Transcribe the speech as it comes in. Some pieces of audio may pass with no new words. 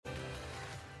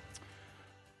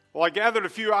Well, I gathered a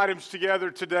few items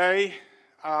together today.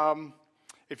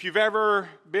 If you've ever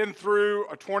been through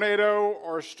a tornado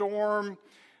or a storm,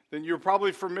 then you're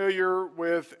probably familiar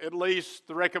with at least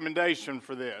the recommendation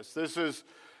for this. This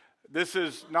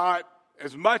is not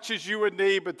as much as you would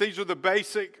need, but these are the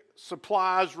basic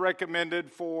supplies recommended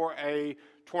for a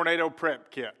tornado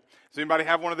prep kit. Does anybody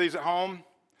have one of these at home?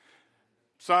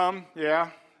 Some,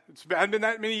 yeah. It's hadn't been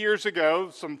that many years ago.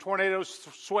 Some tornadoes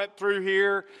swept through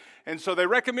here. And so they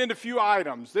recommend a few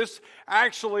items. This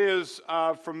actually is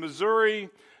from Missouri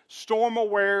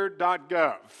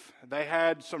stormaware.gov. They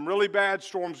had some really bad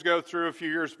storms go through a few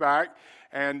years back,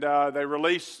 and they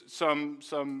released some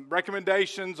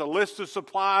recommendations, a list of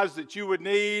supplies that you would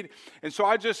need. And so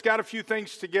I just got a few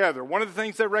things together. One of the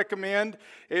things they recommend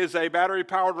is a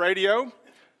battery-powered radio.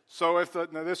 So if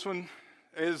this one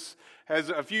has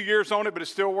a few years on it, but it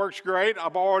still works great. I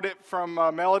borrowed it from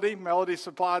Melody. Melody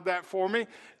supplied that for me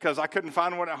because I couldn't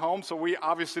find one at home, so we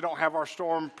obviously don't have our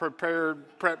storm prepared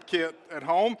prep kit at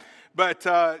home. But,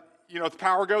 if the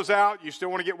power goes out, you still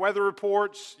want to get weather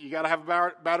reports, you got to have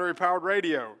a battery-powered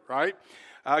radio, right?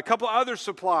 A couple other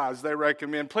supplies they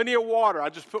recommend. Plenty of water. I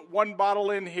just put one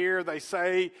bottle in here. They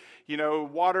say,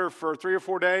 water for 3 or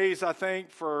 4 days, I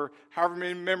think, for however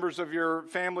many members of your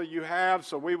family you have.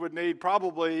 So we would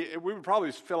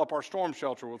probably fill up our storm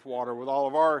shelter with water with all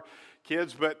of our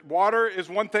kids. But water is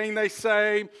one thing they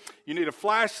say. You need a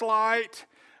flashlight,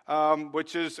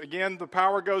 which is, again, the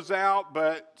power goes out,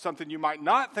 but something you might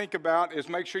not think about is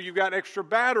make sure you've got extra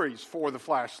batteries for the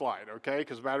flashlight, okay,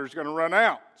 because the battery's going to run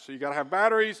out. So you got to have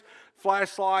batteries,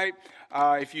 flashlight.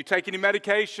 If you take any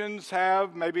medications,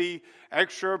 have maybe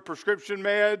extra prescription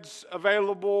meds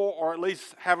available, or at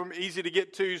least have them easy to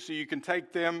get to so you can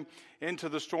take them into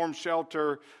the storm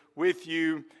shelter with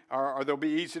you, or they'll be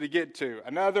easy to get to.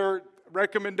 Another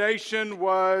recommendation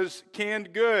was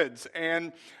canned goods,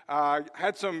 and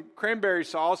had some cranberry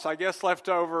sauce, I guess, left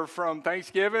over from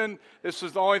Thanksgiving. This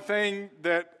was the only thing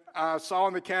that I saw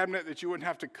in the cabinet that you wouldn't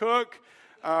have to cook.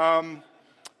 But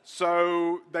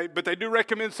they do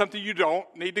recommend something you don't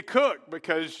need to cook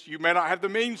because you may not have the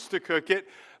means to cook it.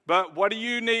 But what do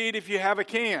you need if you have a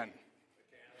can?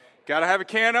 Got to have a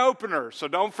can opener. So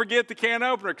don't forget the can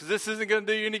opener, because this isn't going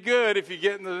to do you any good if you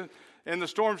get in the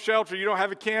storm shelter, you don't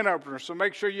have a can opener. So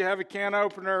make sure you have a can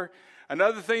opener.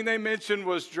 Another thing they mentioned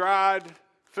was dried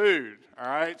food. All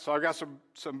right, so I've got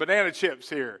some banana chips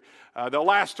here. They'll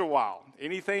last a while.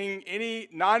 Any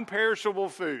non-perishable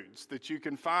foods that you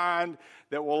can find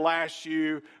that will last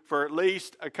you for at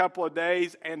least a couple of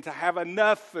days, and to have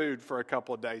enough food for a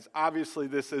couple of days. Obviously,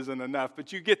 this isn't enough,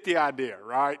 but you get the idea,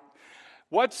 right?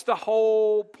 What's the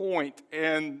whole point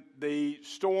in the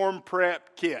storm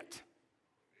prep kit?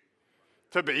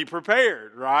 To be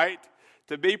prepared, right?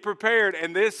 To be prepared.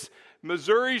 And this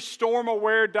Missouri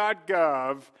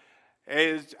stormaware.gov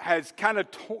has kind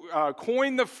of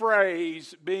coined the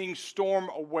phrase being storm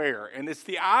aware. And it's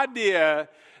the idea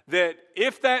that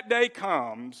if that day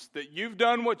comes, that you've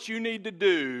done what you need to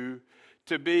do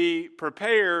to be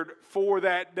prepared for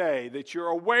that day, that you're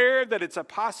aware that it's a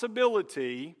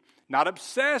possibility, not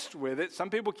obsessed with it. Some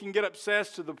people can get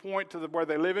obsessed to the point where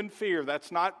they live in fear.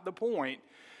 That's not the point.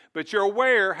 But you're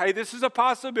aware, hey, this is a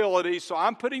possibility, so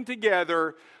I'm putting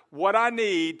together what I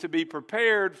need to be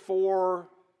prepared for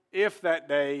if that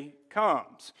day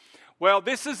comes. Well,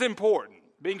 this is important.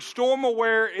 Being storm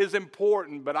aware is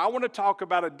important, but I want to talk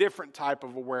about a different type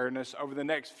of awareness over the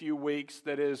next few weeks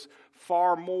that is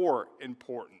far more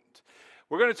important.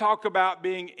 We're going to talk about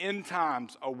being end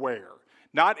times aware,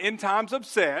 not end times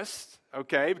obsessed.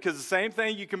 Okay, because the same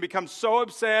thing, you can become so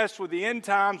obsessed with the end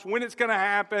times, when it's going to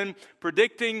happen,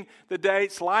 predicting the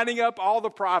dates, lining up all the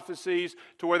prophecies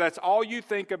to where that's all you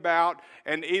think about,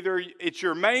 and either it's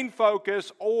your main focus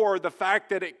or the fact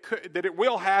that it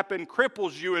will happen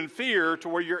cripples you in fear to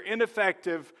where you're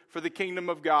ineffective for the kingdom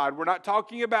of God. We're not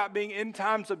talking about being end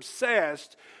times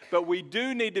obsessed, but we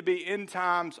do need to be end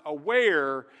times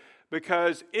aware,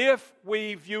 because if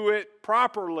we view it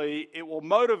properly, it will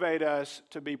motivate us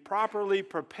to be properly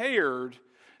prepared,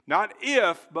 not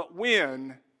if, but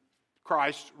when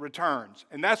Christ returns.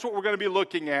 And that's what we're going to be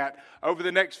looking at over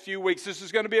the next few weeks. This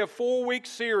is going to be a 4-week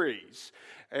series,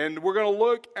 and we're going to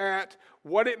look at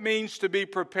what it means to be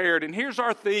prepared. And here's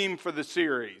our theme for the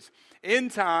series: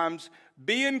 End times,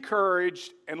 be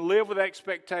encouraged, and live with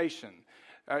expectation.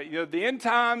 The end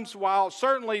times, while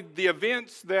certainly the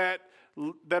events that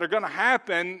are going to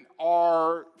happen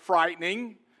are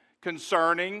frightening,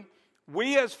 concerning,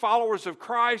 we as followers of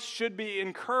Christ should be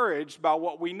encouraged by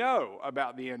what we know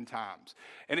about the end times.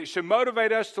 And it should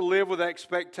motivate us to live with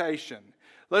expectation.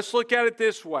 let's look at it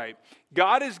this way.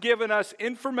 God has given us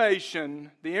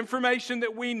information, the information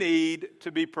that we need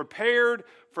to be prepared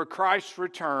for Christ's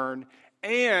return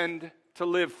and to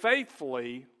live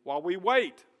faithfully while we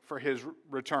wait for His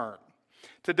return.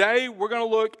 Today, we're going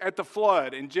to look at the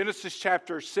flood in Genesis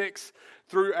chapter 6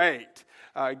 through 8.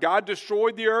 God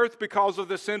destroyed the earth because of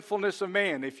the sinfulness of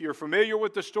man. If you're familiar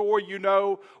with the story, you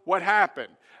know what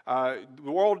happened.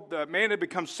 Man had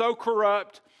become so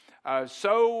corrupt,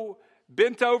 so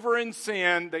bent over in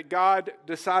sin that God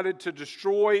decided to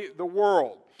destroy the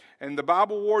world. And the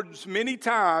Bible warns many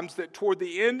times that toward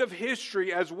the end of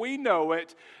history as we know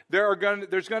it,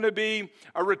 there's going to be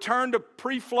a return to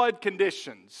pre-flood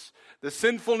conditions, the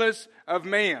sinfulness of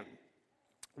man,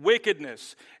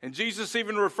 wickedness. And Jesus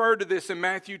even referred to this in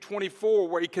Matthew 24,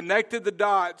 where He connected the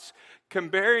dots,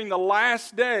 comparing the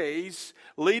last days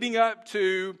leading up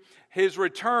to His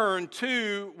return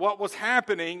to what was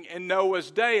happening in Noah's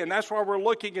day. And that's why we're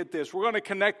looking at this. We're going to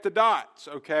connect the dots,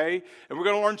 okay? And we're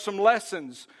going to learn some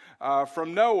lessons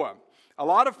from Noah. A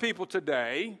lot of people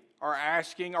today are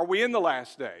asking, are we in the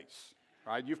last days?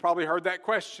 Right? You've probably heard that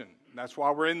question. That's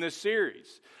why we're in this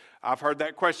series. I've heard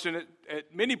that question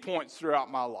at many points throughout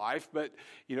my life, but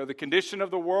the condition of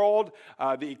the world,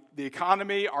 the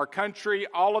economy, our country,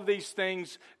 all of these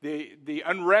things, the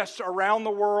unrest around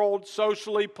the world,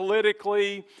 socially,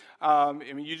 politically.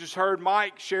 You just heard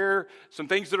Mike share some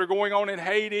things that are going on in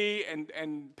Haiti,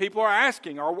 and people are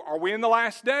asking, are we in the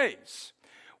last days?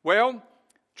 Well,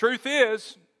 truth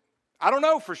is, I don't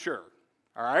know for sure,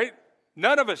 all right?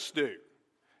 None of us do.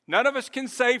 None of us can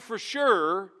say for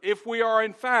sure if we are,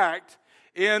 in fact,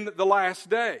 in the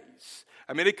last days.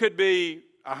 It could be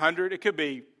 100, it could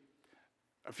be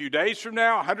a few days from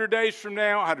now, 100 days from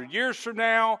now, 100 years from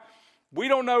now. We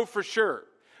don't know for sure.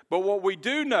 But what we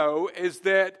do know is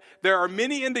that there are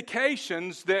many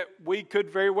indications that we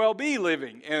could very well be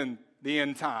living in the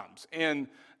end times, in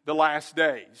the last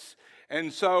days.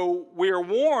 And so we are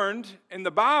warned in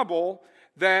the Bible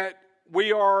that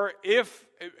we are,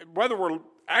 whether we're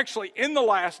actually in the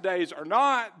last days or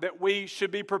not, that we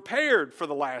should be prepared for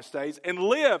the last days and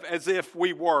live as if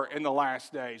we were in the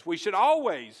last days. We should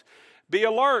always be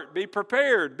alert, be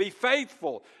prepared, be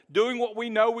faithful, doing what we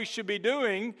know we should be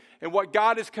doing and what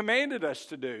God has commanded us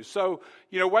to do. So,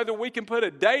 whether we can put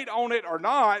a date on it or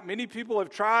not, many people have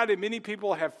tried and many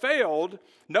people have failed.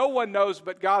 No one knows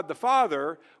but God the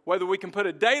Father. Whether we can put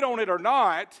a date on it or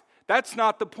not, that's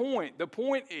not the point. The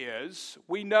point is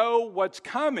we know what's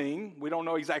coming. We don't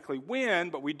know exactly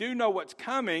when, but we do know what's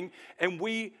coming, and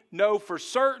we know for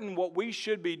certain what we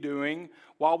should be doing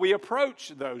while we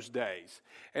approach those days.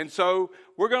 And so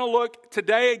we're going to look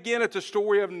today again at the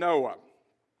story of Noah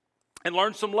and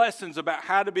learn some lessons about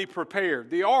how to be prepared.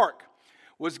 The ark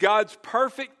was God's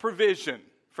perfect provision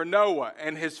for Noah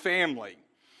and his family.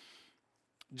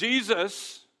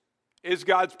 Jesus is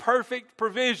God's perfect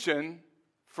provision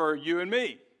for you and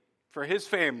me, for His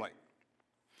family.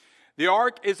 The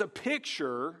ark is a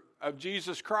picture of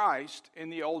Jesus Christ in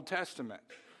the Old Testament.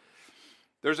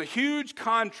 There's a huge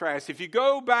contrast. If you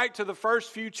go back to the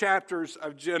first few chapters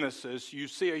of Genesis, you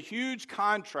see a huge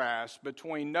contrast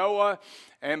between Noah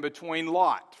and between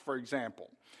Lot, for example.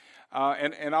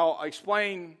 And I'll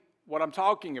explain what I'm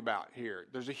talking about here.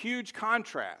 There's a huge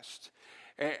contrast.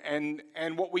 And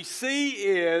what we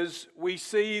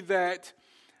see that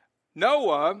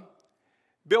Noah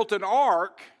built an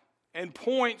ark and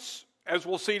points, as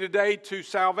we'll see today, to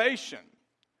salvation.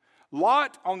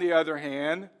 Lot, on the other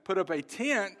hand, put up a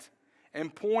tent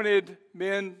and pointed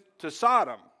men to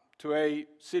Sodom, to a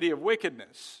city of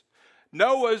wickedness.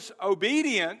 Noah's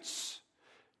obedience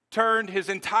turned his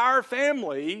entire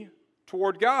family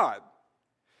toward God.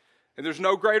 And there's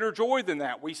no greater joy than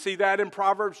that. We see that in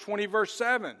Proverbs 20, verse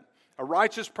 7. A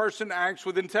righteous person acts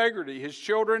with integrity. His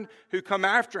children who come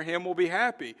after him will be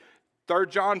happy. 3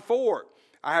 John 4.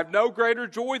 I have no greater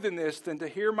joy than this, than to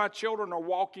hear my children are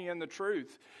walking in the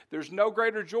truth. There's no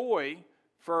greater joy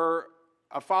for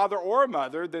a father or a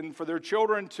mother than for their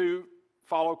children to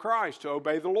follow Christ, to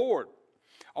obey the Lord.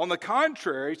 On the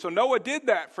contrary, so Noah did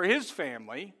that for his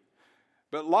family,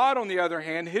 but Lot, on the other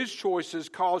hand, his choices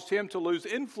caused him to lose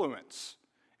influence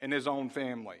in his own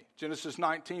family. Genesis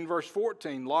 19, verse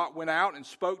 14, Lot went out and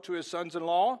spoke to his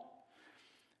sons-in-law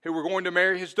who were going to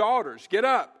marry his daughters. Get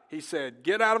up, he said,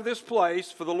 get out of this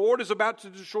place, for the Lord is about to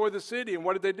destroy the city. And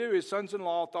what did they do? His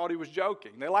sons-in-law thought he was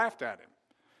joking. They laughed at him.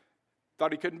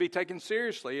 Thought he couldn't be taken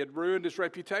seriously. It had ruined his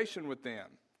reputation with them.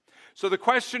 So the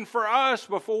question for us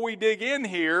before we dig in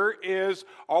here is,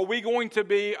 are we going to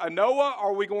be a Noah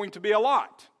or are we going to be a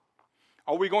Lot?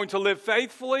 Are we going to live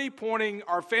faithfully, pointing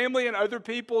our family and other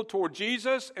people toward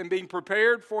Jesus and being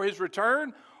prepared for his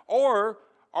return? Or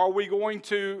are we going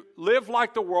to live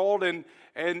like the world and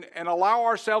allow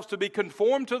ourselves to be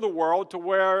conformed to the world to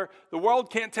where the world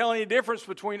can't tell any difference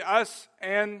between us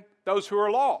and those who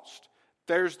are lost?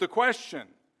 There's the question.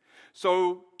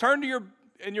 So turn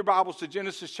in your Bibles to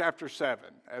Genesis chapter 7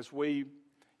 as we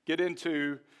get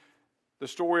into the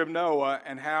story of Noah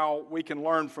and how we can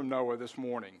learn from Noah this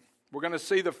morning. We're going to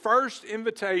see the first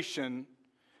invitation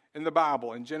in the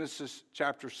Bible in Genesis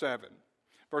chapter 7,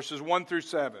 verses 1 through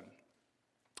 7.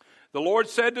 The Lord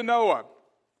said to Noah,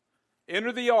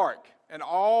 "Enter the ark, and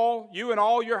you and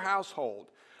all your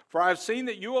household, for I have seen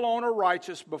that you alone are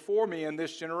righteous before me in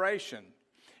this generation.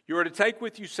 You are to take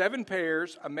with you 7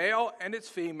 pairs, a male and its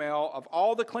female, of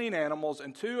all the clean animals,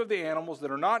 and 2 of the animals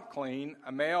that are not clean,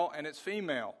 a male and its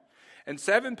female, and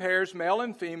 7 pairs, male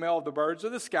and female, of the birds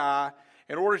of the sky,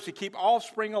 in order to keep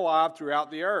offspring alive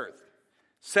throughout the earth.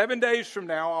 7 days from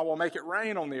now I will make it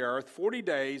rain on the earth 40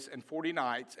 days and 40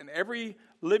 nights, and every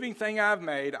living thing I have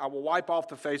made I will wipe off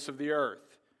the face of the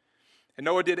earth." And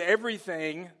Noah did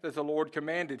everything that the Lord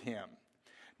commanded him.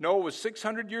 Noah was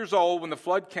 600 years old when the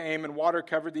flood came and water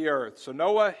covered the earth. So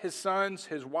Noah, his sons,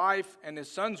 his wife, and his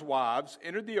sons' wives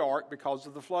entered the ark because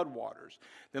of the flood waters.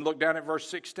 Then look down at verse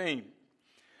 16.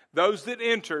 Those that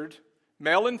entered,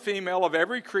 male and female of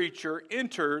every creature,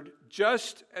 entered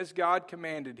just as God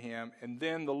commanded him, and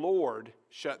then the Lord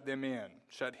shut him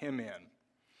in.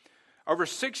 Over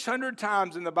 600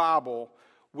 times in the Bible,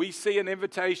 we see an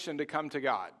invitation to come to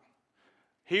God.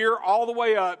 Here all the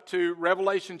way up to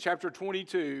Revelation chapter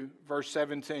 22, verse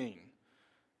 17.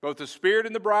 Both the Spirit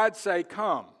and the bride say,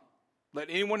 "Come." Let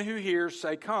anyone who hears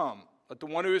say, "Come." Let the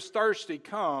one who is thirsty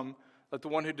come. Let the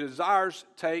one who desires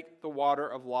take the water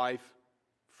of life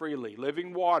freely,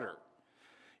 living water.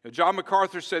 John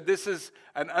MacArthur said this is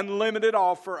an unlimited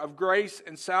offer of grace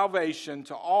and salvation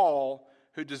to all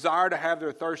who desire to have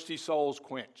their thirsty souls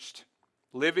quenched.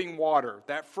 Living water,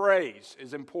 that phrase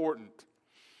is important.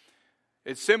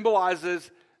 It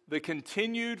symbolizes the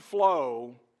continued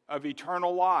flow of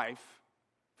eternal life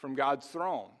from God's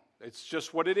throne. It's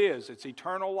just what it is. It's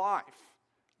eternal life,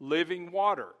 living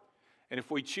water. And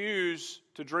if we choose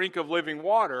to drink of living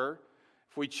water,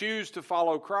 if we choose to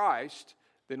follow Christ,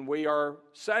 then we are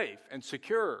safe and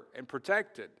secure and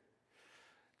protected.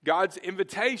 God's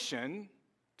invitation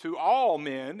to all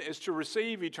men is to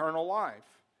receive eternal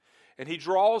life. And he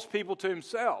draws people to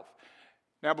himself.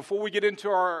 Now, before we get into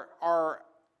our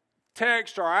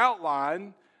text, our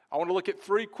outline, I want to look at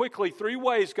three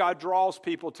ways God draws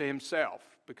people to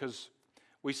himself, because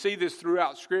we see this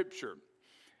throughout Scripture.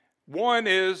 One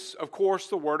is, of course,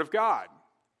 the Word of God.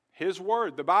 His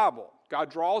Word, the Bible.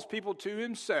 God draws people to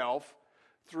himself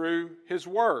through his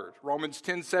Word. Romans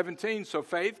 10:17, so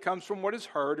faith comes from what is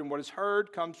heard, and what is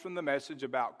heard comes from the message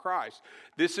about Christ.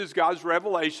 This is God's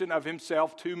revelation of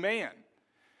himself to man.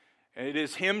 And it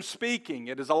is him speaking.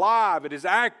 It is alive. It is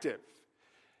active.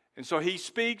 And so he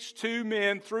speaks to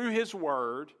men through his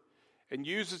Word and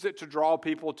uses it to draw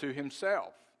people to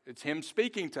himself. It's him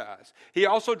speaking to us. He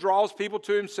also draws people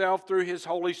to himself through his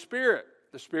Holy Spirit,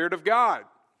 the Spirit of God.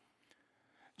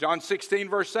 John 16,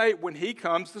 verse 8, when he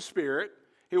comes, the Spirit,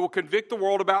 he will convict the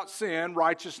world about sin,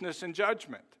 righteousness, and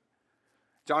judgment.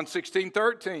 John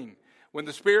 16:13, when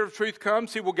the Spirit of truth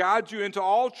comes, he will guide you into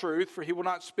all truth, for he will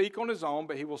not speak on his own,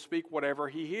 but he will speak whatever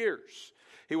he hears.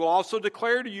 He will also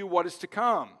declare to you what is to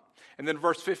come. And then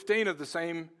verse 15 of the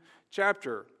same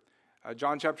chapter,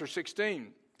 John chapter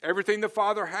 16. Everything the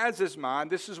Father has is mine.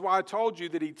 This is why I told you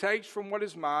that he takes from what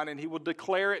is mine and he will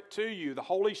declare it to you. The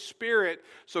Holy Spirit,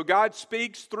 so God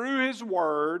speaks through his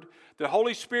Word. The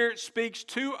Holy Spirit speaks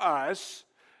to us,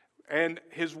 and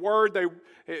his Word,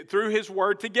 through his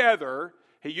Word together,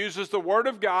 he uses the Word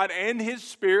of God and his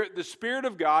Spirit, the Spirit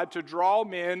of God, to draw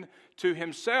men to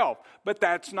himself. But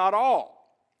that's not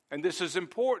all. And this is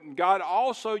important. God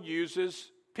also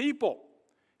uses people.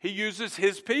 He uses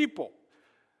his people.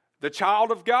 The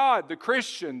child of God, the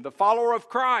Christian, the follower of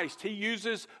Christ. He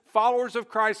uses followers of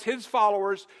Christ, his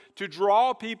followers, to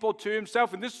draw people to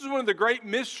himself. And this is one of the great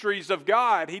mysteries of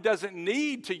God. He doesn't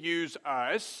need to use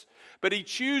us, but he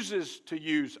chooses to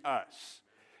use us.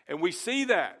 And we see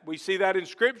that. We see that in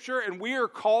Scripture, and we are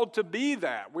called to be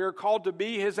that. We are called to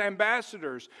be his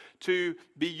ambassadors, to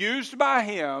be used by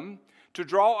him to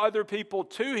draw other people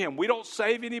to him. We don't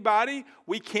save anybody.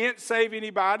 We can't save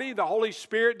anybody. The Holy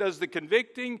Spirit does the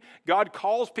convicting. God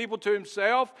calls people to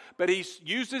himself, but he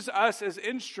uses us as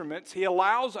instruments. He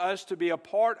allows us to be a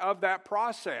part of that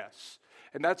process.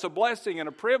 And that's a blessing and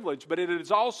a privilege, but it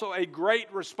is also a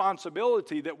great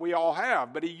responsibility that we all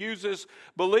have. But he uses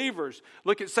believers.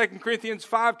 Look at 2 Corinthians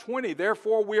 5:20.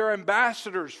 Therefore, we are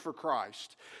ambassadors for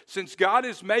Christ. Since God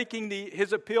is making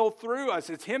his appeal through us,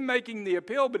 it's him making the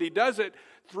appeal, but he does it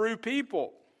through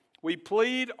people. We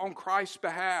plead on Christ's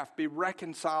behalf, be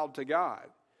reconciled to God.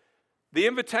 The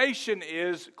invitation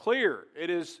is clear. It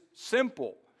is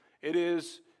simple. It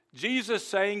is Jesus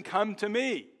saying, come to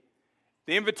me.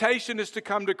 The invitation is to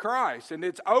come to Christ, and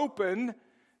it's open,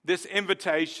 this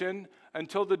invitation,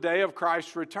 until the day of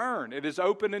Christ's return. It is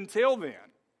open until then.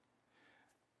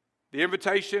 The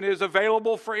invitation is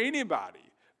available for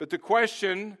anybody, but the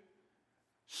question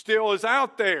still is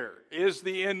out there. Is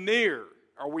the end near?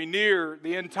 Are we near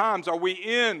the end times? Are we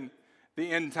in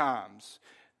the end times?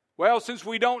 Well, since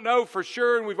we don't know for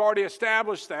sure, and we've already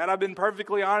established that, I've been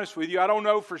perfectly honest with you, I don't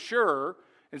know for sure.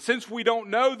 And since we don't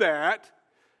know that,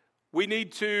 we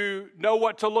need to know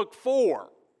what to look for,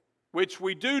 which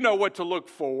we do know what to look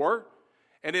for.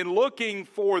 And in looking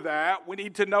for that, we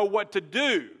need to know what to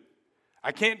do.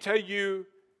 I can't tell you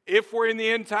if we're in the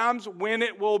end times, when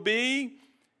it will be,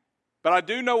 but I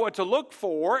do know what to look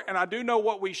for, and I do know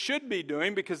what we should be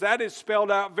doing, because that is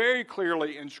spelled out very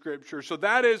clearly in Scripture. So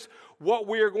that is what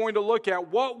we are going to look at,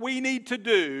 what we need to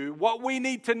do, what we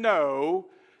need to know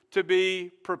to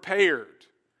be prepared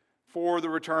for the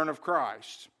return of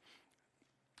Christ.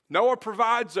 Noah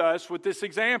provides us with this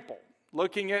example.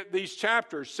 Looking at these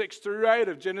chapters, 6 through 8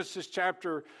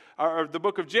 of the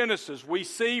book of Genesis, we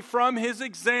see from his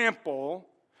example,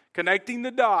 connecting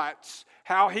the dots,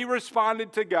 how he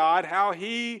responded to God, how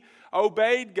he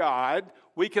obeyed God.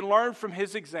 We can learn from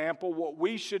his example what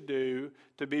we should do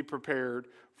to be prepared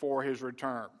for his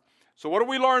return. So what do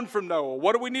we learn from Noah?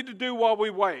 What do we need to do while we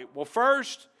wait? Well,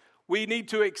 first, we need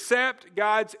to accept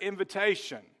God's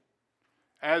invitation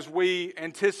as we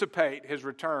anticipate his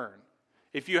return.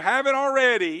 If you haven't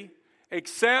already,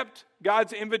 accept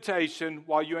God's invitation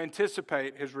while you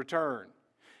anticipate his return.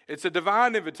 It's a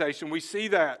divine invitation. We see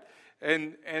that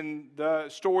in the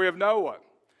story of Noah.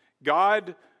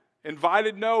 God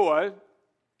invited Noah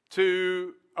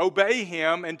to obey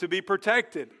him and to be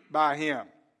protected by him.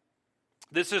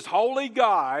 This is holy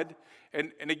God,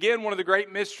 and again, one of the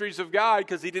great mysteries of God,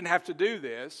 because he didn't have to do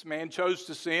this. Man chose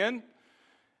to sin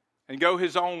and go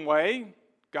his own way.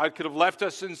 God could have left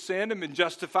us in sin and been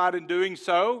justified in doing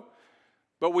so.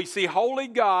 But we see holy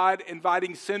God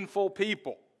inviting sinful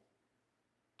people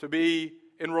to be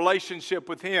in relationship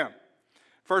with him.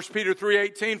 1 Peter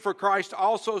 3:18, for Christ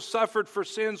also suffered for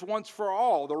sins once for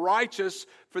all, the righteous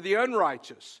for the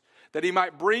unrighteous, that he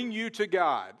might bring you to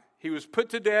God. He was put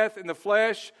to death in the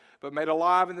flesh, but made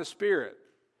alive in the spirit.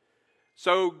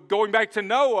 So going back to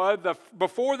Noah,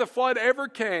 before the flood ever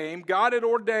came, God had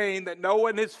ordained that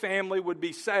Noah and his family would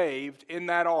be saved in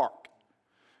that ark.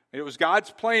 It was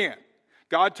God's plan.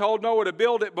 God told Noah to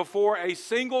build it before a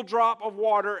single drop of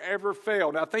water ever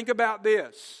fell. Now think about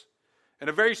this. In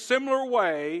a very similar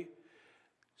way,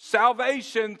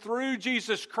 salvation through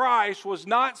Jesus Christ was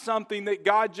not something that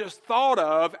God just thought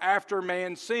of after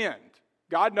man sinned.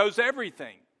 God knows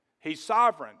everything. He's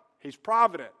sovereign. He's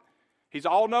provident. He's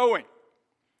all-knowing.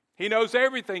 He knows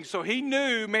everything. So he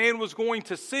knew man was going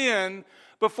to sin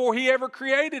before he ever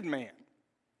created man.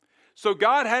 So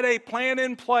God had a plan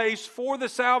in place for the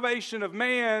salvation of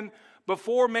man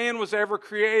before man was ever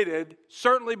created,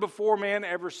 certainly before man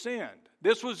ever sinned.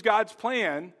 This was God's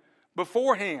plan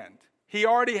beforehand. He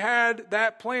already had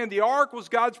that plan. The ark was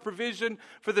God's provision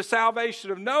for the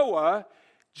salvation of Noah,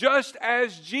 just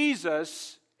as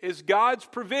Jesus is God's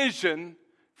provision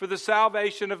for the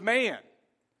salvation of man.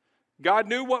 God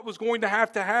knew what was going to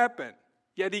happen,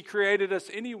 yet he created us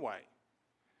anyway.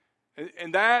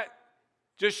 And that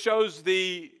just shows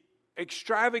the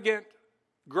extravagant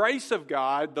grace of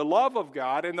God, the love of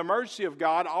God, and the mercy of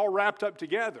God all wrapped up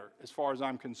together as far as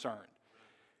I'm concerned.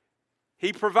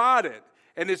 He provided.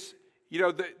 And it's,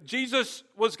 Jesus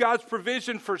was God's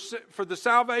provision for the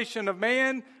salvation of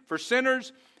man, for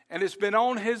sinners, and it's been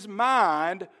on his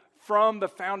mind from the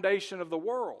foundation of the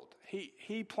world.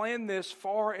 He planned this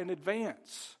far in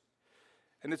advance.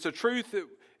 And it's a truth that,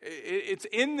 it's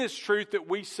in this truth that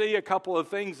we see a couple of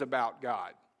things about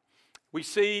God. We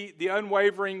see the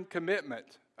unwavering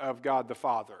commitment of God the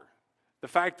Father. The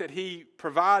fact that he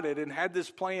provided and had this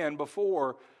plan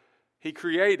before he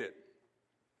created.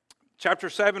 Chapter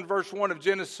 7, verse 1 of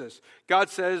Genesis, God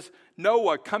says,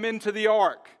 Noah, come into the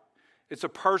ark. It's a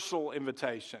personal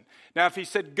invitation. Now, if he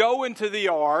said, go into the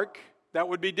ark, that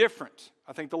would be different.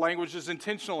 I think the language is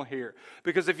intentional here.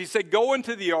 Because if he said, go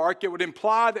into the ark, it would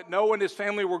imply that Noah and his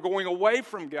family were going away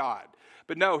from God.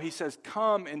 But no, he says,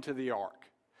 come into the ark.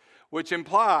 which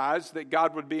implies that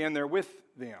God would be in there with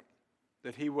them,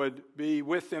 that he would be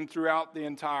with them throughout the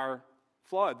entire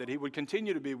flood, that he would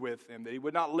continue to be with them, that he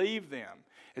would not leave them.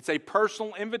 It's a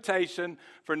personal invitation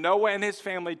for Noah and his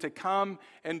family to come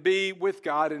and be with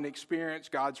God and experience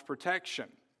God's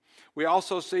protection. We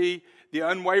also see the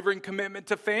unwavering commitment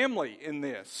to family in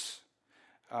this.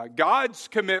 God's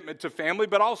commitment to family,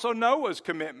 but also Noah's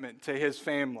commitment to his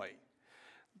family.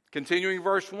 Continuing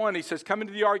verse 1, he says, "Come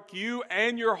into the ark, you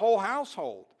and your whole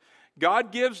household."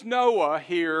 God gives Noah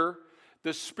here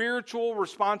the spiritual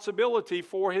responsibility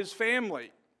for his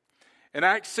family. In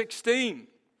Acts 16,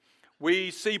 we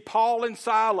see Paul and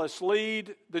Silas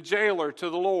lead the jailer to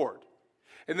the Lord.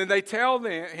 And then they tell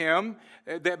him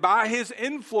that by his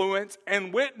influence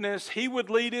and witness, he would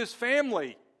lead his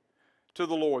family to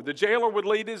the Lord. The jailer would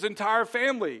lead his entire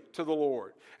family to the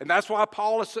Lord. And that's why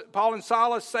Paul and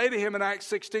Silas say to him in Acts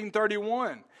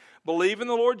 16:31, "Believe in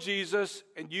the Lord Jesus,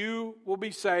 and you will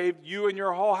be saved, you and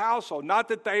your whole household." Not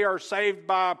that they are saved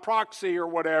by proxy or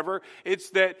whatever. It's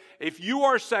that if you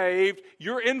are saved,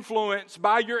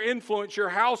 by your influence, your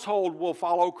household will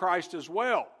follow Christ as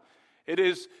well.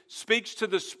 It speaks to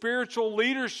the spiritual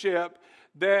leadership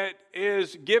that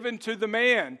is given to the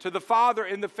man, to the father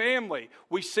in the family.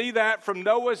 We see that from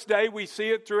Noah's day. We see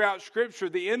it throughout Scripture.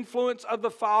 The influence of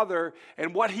the father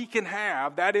and what he can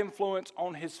have, that influence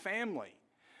on his family.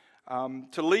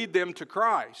 To lead them to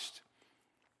Christ.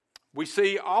 We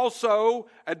see also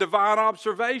a divine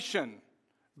observation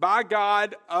by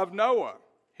God of Noah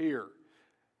here.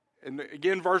 And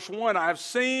again, verse 1, "I have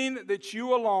seen that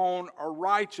you alone are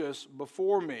righteous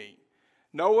before me."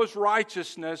 Noah's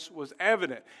righteousness was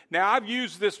evident. Now, I've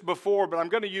used this before, but I'm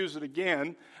going to use it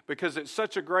again because I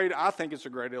think it's a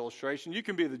great illustration. You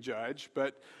can be the judge,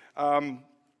 but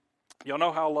y'all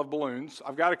know how I love balloons.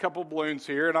 I've got a couple balloons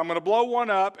here, and I'm going to blow one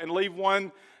up and leave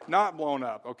one not blown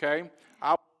up, okay?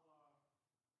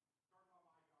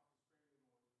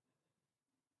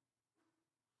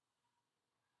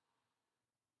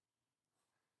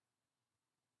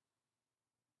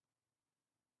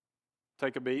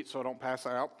 Take a beat so I don't pass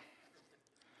out.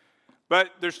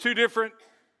 But there's two different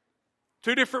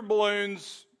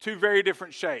balloons, two very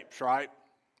different shapes, right?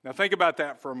 Now think about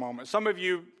that for a moment. Some of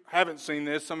you haven't seen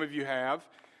this, some of you have.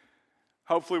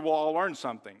 Hopefully we'll all learn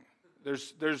something.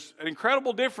 There's an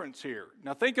incredible difference here.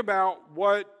 Now think about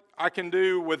what I can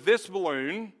do with this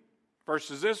balloon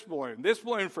versus this balloon. This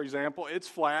balloon, for example, it's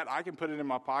flat. I can put it in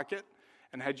my pocket,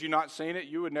 and had you not seen it,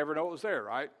 you would never know it was there,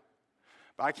 right?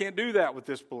 But I can't do that with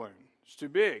this balloon. It's too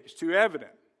big. It's too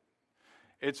evident.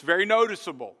 It's very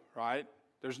noticeable, right?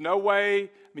 There's no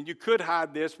way, you could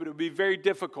hide this, but it would be very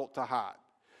difficult to hide.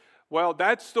 Well,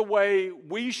 that's the way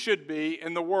we should be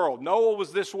in the world. Noah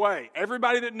was this way.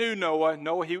 Everybody that knew Noah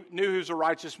knew he was a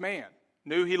righteous man,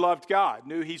 knew he loved God,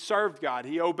 knew he served God,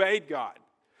 he obeyed God.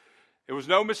 There was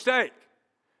no mistake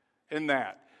in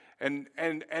that. And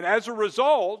as a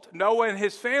result, Noah and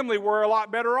his family were a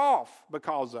lot better off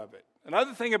because of it.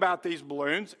 Another thing about these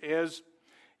balloons is,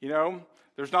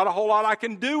 there's not a whole lot I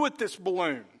can do with this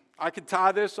balloon. I could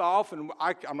tie this off, and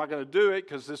I'm not going to do it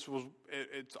because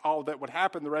it's all that would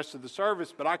happen the rest of the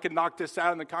service, but I could knock this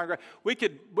out in the congregation.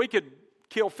 We could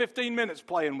kill 15 minutes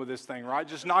playing with this thing, right?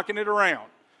 Just knocking it around.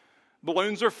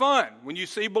 Balloons are fun. When you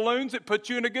see balloons, it puts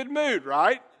you in a good mood,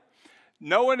 right?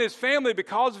 Noah and his family,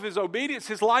 because of his obedience,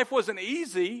 his life wasn't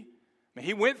easy.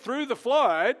 He went through the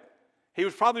flood. He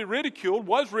was probably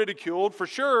was ridiculed for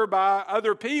sure by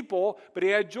other people, but he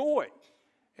had joy.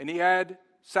 And he had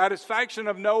satisfaction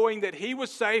of knowing that he was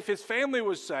safe, his family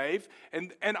was safe,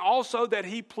 and also that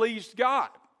he pleased God.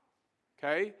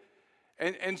 Okay?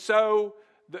 And so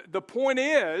the point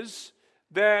is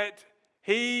that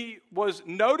he was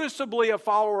noticeably a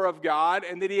follower of God,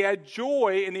 and that he had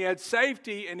joy, and he had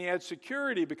safety, and he had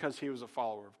security because he was a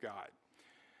follower of God.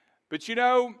 But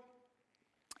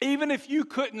even if you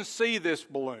couldn't see this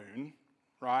balloon,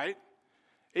 right?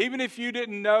 Even if you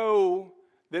didn't know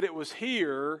that it was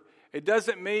here, it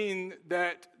doesn't mean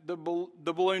that the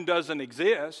balloon doesn't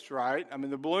exist, right?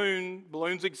 The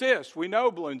balloons exist. We know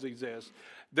balloons exist.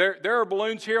 There are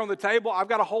balloons here on the table. I've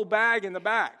got a whole bag in the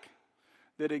back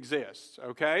that exists,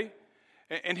 okay?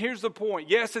 And here's the point.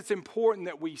 Yes, it's important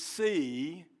that we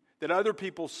see, that other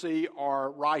people see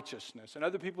our righteousness. And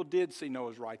other people did see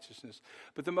Noah's righteousness.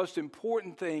 But the most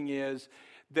important thing is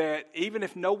that even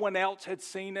if no one else had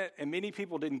seen it, and many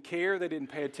people didn't care, they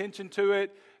didn't pay attention to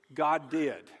it, God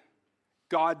did.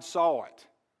 God saw it.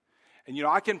 And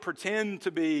I can pretend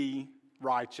to be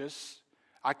righteous.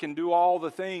 I can do all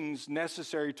the things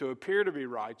necessary to appear to be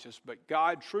righteous, but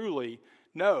God truly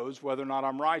knows whether or not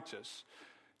I'm righteous.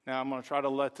 Now I'm going to try to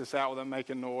let this out without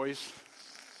making noise.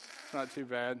 Not too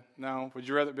bad. No. Would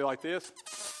you rather it be like this?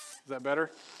 Is that better?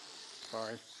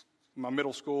 Sorry. My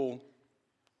middle school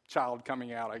child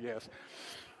coming out, I guess.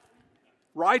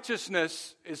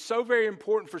 Righteousness is so very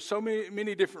important for so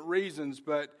many different reasons,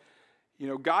 but,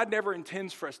 God never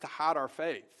intends for us to hide our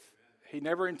faith. He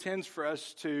never intends for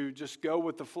us to just go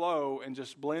with the flow and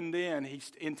just blend in. He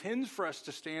intends for us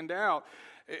to stand out,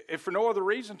 if for no other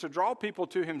reason, to draw people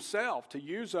to himself, to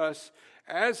use us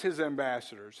as his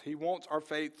ambassadors. He wants our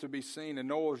faith to be seen, and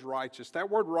Noah was righteous. That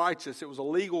word righteous, it was a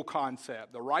legal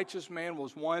concept. The righteous man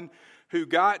was one who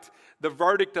got the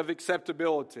verdict of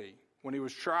acceptability when he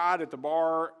was tried at the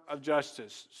bar of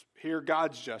justice. Hear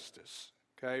God's justice.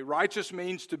 Okay? Righteous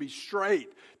means to be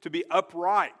straight, to be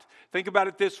upright. Think about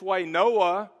it this way.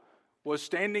 Noah was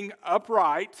standing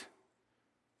upright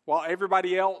while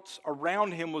everybody else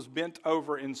around him was bent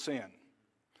over in sin.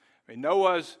 I mean,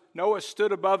 Noah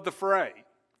stood above the fray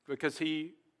because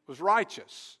he was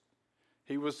righteous.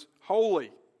 He was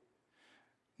holy.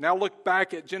 Now look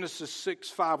back at Genesis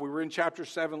 6:5. We were in chapter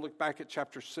 7. Look back at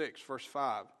chapter 6, verse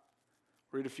 5.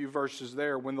 Read a few verses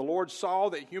there. When the Lord saw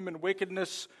that human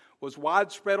wickedness was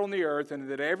widespread on the earth, and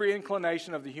that every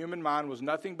inclination of the human mind was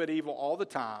nothing but evil all the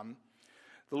time,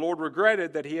 the Lord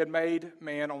regretted that he had made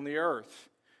man on the earth,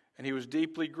 and he was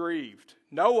deeply grieved.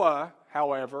 Noah,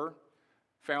 however,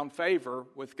 found favor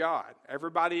with God.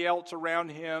 Everybody else around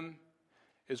him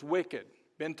is wicked,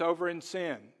 bent over in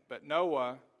sin, but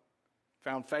Noah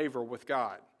found favor with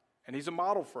God. And he's a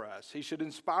model for us. He should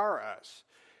inspire us.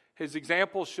 His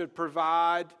example should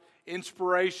provide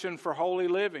inspiration for holy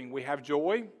living. We have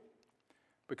joy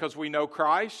because we know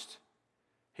Christ.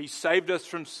 He saved us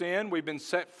from sin. We've been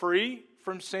set free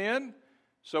from sin.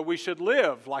 So we should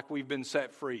live like we've been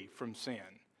set free from sin.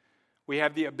 We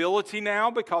have the ability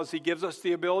now, because he gives us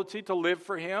the ability to live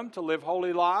for him, to live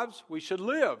holy lives. We should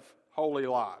live holy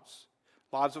lives,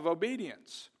 lives of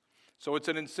obedience. So it's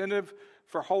an incentive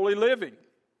for holy living.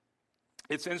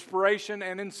 It's inspiration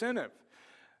and incentive.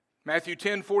 Matthew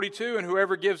 10:42, and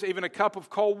whoever gives even a cup of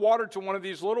cold water to one of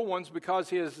these little ones because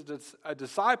he is a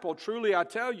disciple, truly I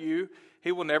tell you,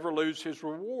 he will never lose his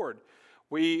reward.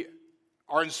 We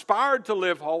are inspired to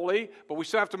live holy, but we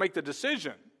still have to make the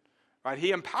decision. Right?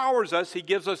 He empowers us, he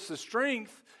gives us the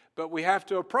strength, but we have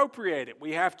to appropriate it.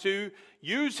 We have to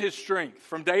use his strength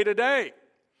from day to day.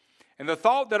 And the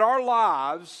thought that our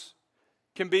lives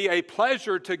can be a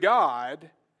pleasure to God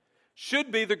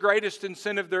should be the greatest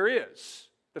incentive there is.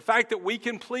 The fact that we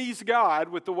can please God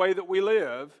with the way that we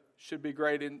live should be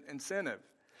great incentive.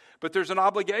 But there's an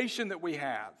obligation that we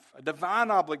have, a divine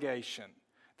obligation.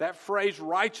 That phrase,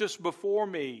 righteous before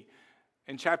me,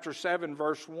 in chapter 7,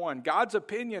 verse 1, God's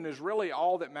opinion is really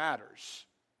all that matters.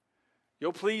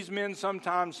 You'll please men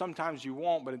sometimes, sometimes you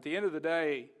won't, but at the end of the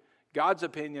day, God's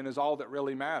opinion is all that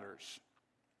really matters.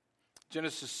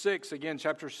 Genesis 6, again,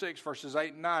 chapter 6, verses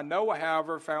 8 and 9. Noah,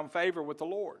 however, found favor with the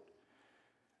Lord.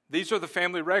 These are the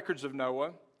family records of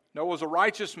Noah. Noah was a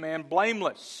righteous man,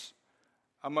 blameless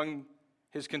among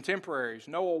his contemporaries.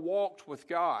 Noah walked with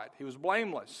God. He was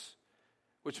blameless,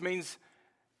 which means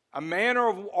a man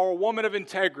or a woman of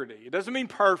integrity. It doesn't mean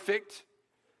perfect,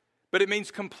 but it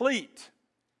means complete.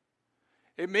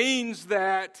 It means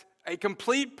that a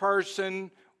complete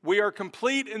person, we are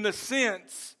complete in the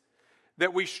sense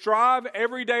that we strive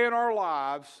every day in our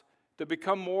lives to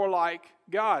become more like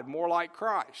God, more like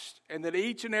Christ. And that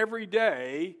each and every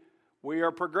day we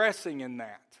are progressing in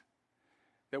that.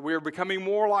 That we are becoming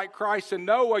more like Christ. And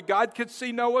Noah, God could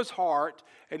see Noah's heart,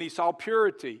 and he saw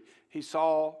purity. He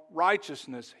saw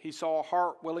righteousness. He saw a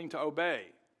heart willing to obey.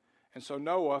 And so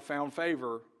Noah found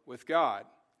favor with God,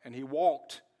 and he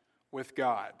walked with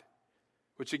God.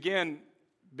 Which again,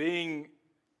 being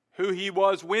who he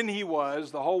was when he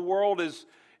was, the whole world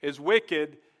is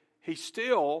wicked, he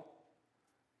still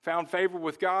found favor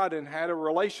with God and had a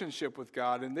relationship with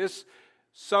God. And this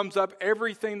sums up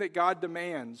everything that God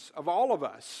demands of all of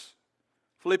us.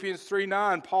 Philippians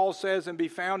 3:9, Paul says, and be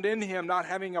found in him, not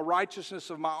having a righteousness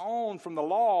of my own from the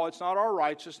law. It's not our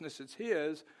righteousness, it's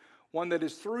his. One that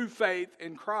is through faith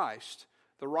in Christ.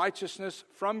 The righteousness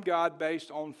from God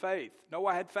based on faith.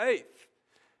 Noah had faith.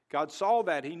 God saw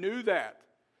that. He knew that.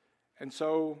 And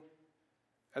so,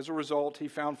 as a result, he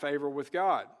found favor with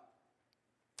God.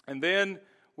 And then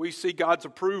we see God's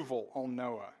approval on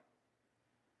Noah.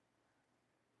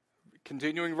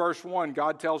 Continuing verse 1,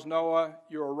 God tells Noah,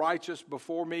 you are righteous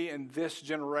before me in this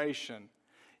generation.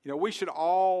 You know, we should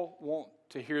all want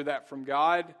to hear that from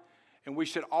God, and we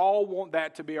should all want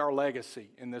that to be our legacy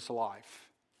in this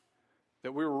life.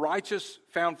 That we were righteous,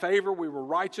 found favor, we were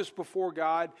righteous before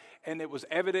God, and it was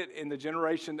evident in the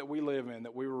generation that we live in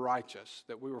that we were righteous,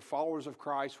 that we were followers of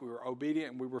Christ, we were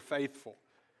obedient, and we were faithful.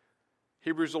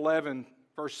 Hebrews 11,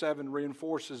 verse 7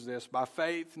 reinforces this. By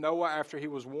faith, Noah, after he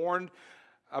was warned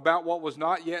about what was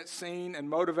not yet seen and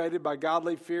motivated by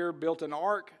godly fear, built an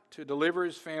ark to deliver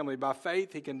his family. By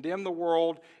faith, he condemned the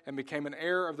world and became an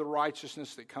heir of the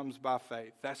righteousness that comes by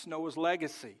faith. That's Noah's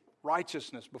legacy.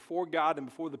 Righteousness before God and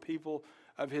before the people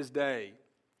of his day.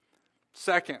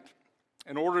 Second,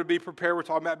 in order to be prepared, we're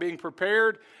talking about being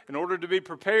prepared. In order to be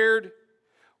prepared,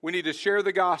 we need to share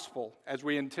the gospel as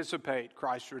we anticipate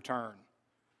Christ's return.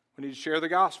 We need to share the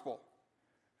gospel.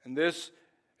 And this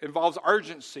involves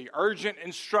urgency, urgent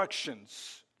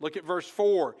instructions. Look at verse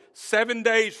 4. 7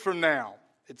 days from now,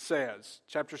 it says,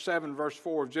 chapter 7, verse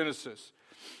 4 of Genesis.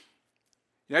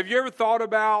 Have you ever thought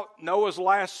about Noah's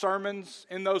last sermons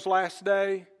in those last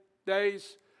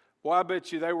days? Well, I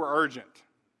bet you they were urgent.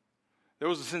 There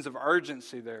was a sense of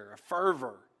urgency there, a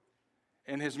fervor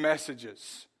in his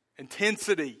messages,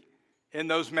 intensity in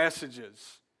those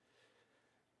messages.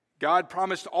 God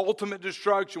promised ultimate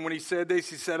destruction when he said this.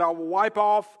 He said, I will wipe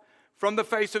off from the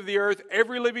face of the earth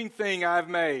every living thing I have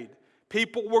made.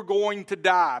 People were going to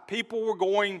die. People were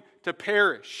going to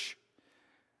perish.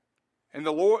 And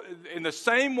the Lord, in the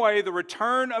same way, the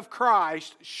return of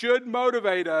Christ should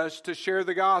motivate us to share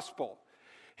the gospel.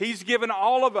 He's given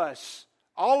all of us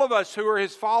who are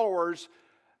his followers,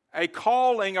 a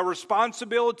calling, a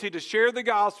responsibility to share the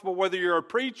gospel, whether you're a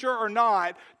preacher or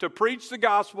not, to preach the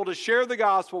gospel, to share the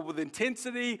gospel with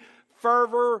intensity,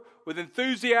 fervor, with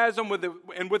enthusiasm,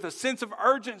 and with a sense of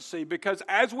urgency, because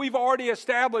as we've already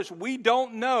established, we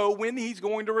don't know when he's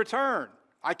going to return.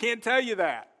 I can't tell you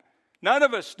that. None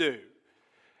of us do.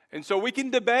 And so we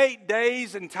can debate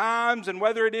days and times and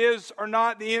whether it is or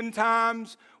not the end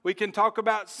times. We can talk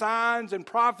about signs and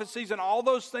prophecies, and all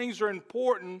those things are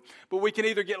important, but we can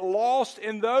either get lost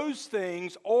in those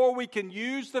things, or we can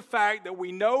use the fact that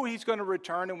we know he's going to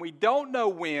return and we don't know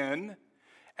when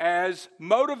as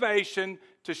motivation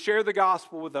to share the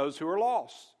gospel with those who are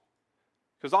lost.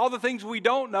 Because all the things we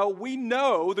don't know, we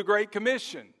know the Great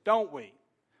Commission, don't we?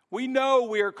 We know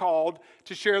we are called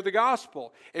to share the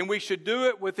gospel, and we should do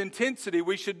it with intensity.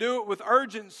 We should do it with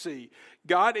urgency.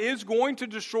 God is going to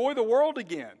destroy the world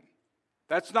again.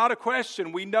 That's not a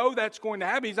question. We know that's going to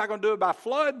happen. He's not going to do it by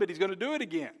flood, but he's going to do it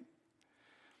again.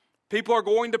 People are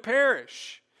going to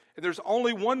perish. And there's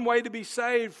only one way to be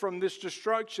saved from this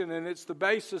destruction, and it's the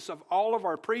basis of all of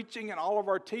our preaching and all of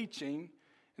our teaching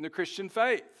in the Christian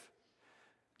faith.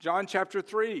 John chapter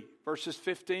 3, verses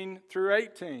 15 through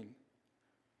 18.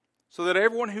 So that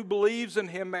everyone who believes in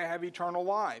him may have eternal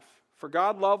life. For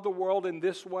God loved the world in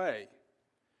this way.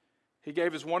 He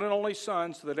gave his one and only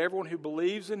Son so that everyone who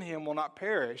believes in him will not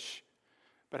perish,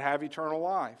 but have eternal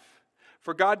life.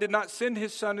 For God did not send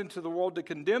his Son into the world to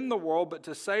condemn the world, but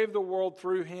to save the world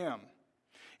through him.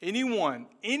 Anyone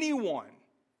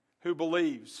who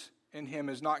believes in him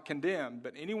is not condemned,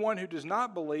 but anyone who does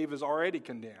not believe is already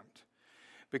condemned,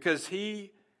 because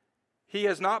he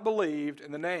has not believed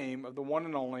in the name of the one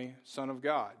and only Son of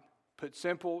God. Put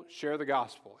simple, share the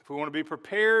gospel. If we want to be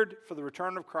prepared for the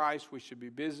return of Christ, we should be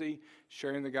busy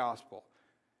sharing the gospel.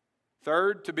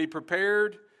 Third, to be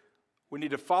prepared, we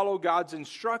need to follow God's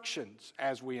instructions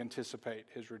as we anticipate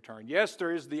his return. Yes,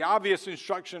 there is the obvious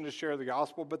instruction to share the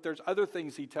gospel, but there's other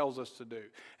things he tells us to do.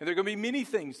 And there are going to be many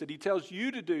things that he tells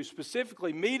you to do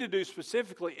specifically, me to do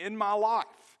specifically in my life.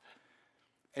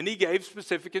 And he gave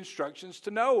specific instructions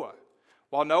to Noah.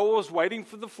 While Noah was waiting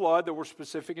for the flood, there were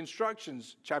specific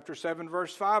instructions. Chapter 7,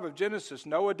 verse 5 of Genesis,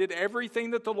 Noah did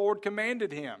everything that the Lord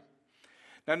commanded him.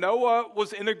 Now, Noah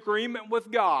was in agreement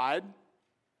with God,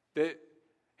 that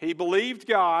he believed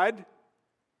God.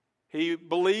 He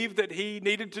believed that he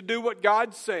needed to do what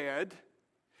God said.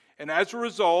 And as a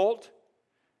result,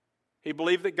 he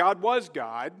believed that God was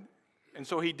God. And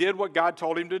so he did what God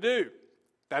told him to do.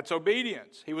 That's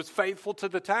obedience. He was faithful to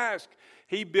the task.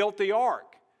 He built the ark.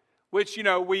 Which,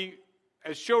 we,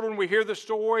 as children, we hear the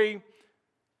story,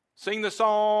 sing the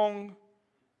song,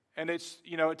 and it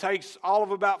takes all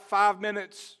of about 5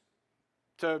 minutes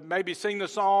to maybe sing the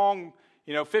song,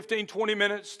 15, 20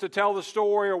 minutes to tell the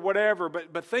story or whatever.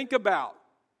 But think about,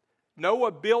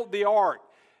 Noah built the ark.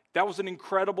 That was an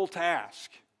incredible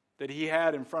task that he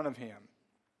had in front of him.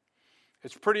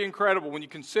 It's pretty incredible when you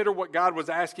consider what God was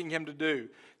asking him to do.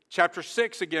 Chapter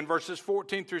 6 again, verses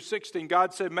 14 through 16,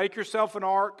 God said, make yourself an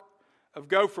ark of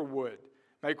gopher wood.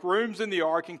 Make rooms in the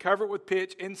ark and cover it with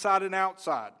pitch inside and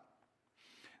outside.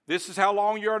 This is how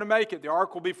long you are to make it. The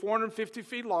ark will be 450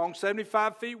 feet long,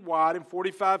 75 feet wide, and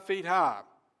 45 feet high.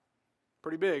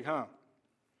 Pretty big, huh?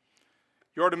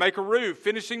 You are to make a roof,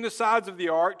 finishing the sides of the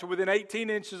ark to within 18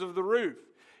 inches of the roof.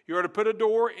 You are to put a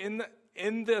door in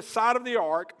the side of the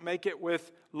ark, make it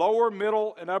with lower,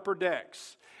 middle, and upper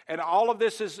decks. And all of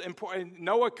this is important.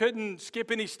 Noah couldn't skip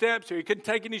any steps here. He couldn't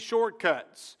take any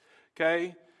shortcuts.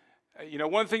 Okay?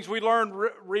 One of the things we learned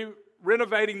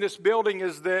renovating this building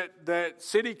is that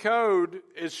city code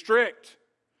is strict.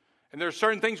 And there are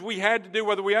certain things we had to do,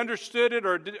 whether we understood it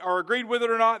or agreed with it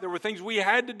or not. There were things we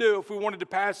had to do if we wanted to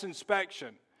pass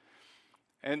inspection.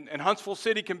 And Huntsville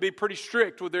City can be pretty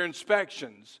strict with their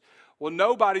inspections. Well,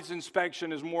 nobody's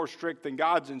inspection is more strict than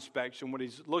God's inspection when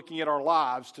He's looking at our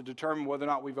lives to determine whether or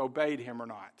not we've obeyed Him or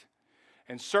not.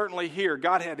 And certainly here,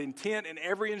 God had intent in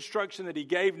every instruction that He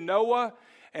gave Noah,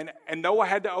 and Noah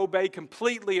had to obey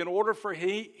completely in order for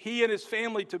he and his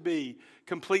family to be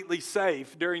completely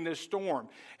safe during this storm.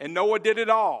 And Noah did it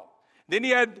all. Then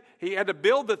he had to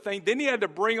build the thing. Then he had to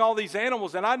bring all these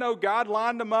animals. And I know God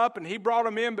lined them up and He brought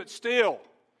them in, but still,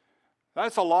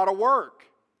 that's a lot of work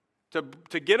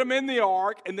to get them in the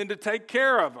ark and then to take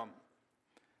care of them.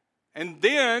 And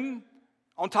then,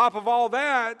 on top of all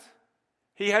that,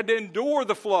 he had to endure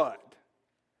the flood.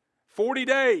 40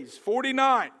 days, 40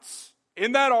 nights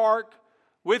in that ark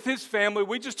with his family.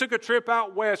 We just took a trip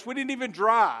out west. We didn't even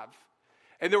drive.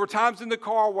 And there were times in the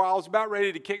car where I was about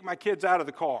ready to kick my kids out of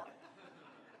the car.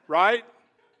 Right?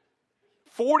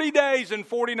 40 days and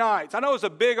 40 nights. I know it's a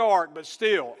big ark, but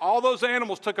still, all those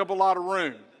animals took up a lot of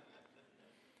room.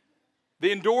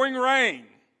 The enduring rain.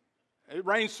 It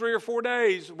rains 3 or 4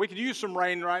 days. We could use some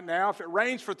rain right now. If it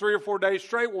rains for 3 or 4 days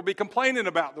straight, we'll be complaining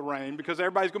about the rain because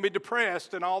everybody's going to be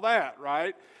depressed and all that,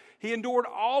 right? He endured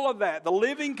all of that, the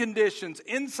living conditions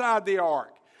inside the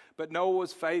ark. But Noah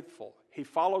was faithful. He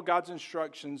followed God's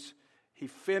instructions. He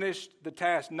finished the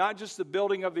task, not just the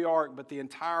building of the ark, but the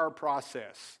entire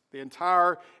process, the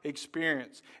entire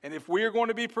experience. And if we are going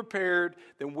to be prepared,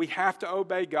 then we have to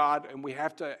obey God and we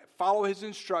have to follow His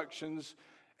instructions,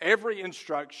 every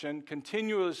instruction,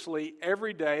 continuously,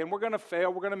 every day. And we're going to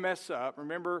fail, we're going to mess up.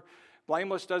 Remember,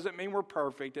 blameless doesn't mean we're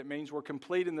perfect. It means we're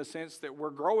complete in the sense that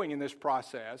we're growing in this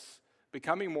process,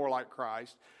 becoming more like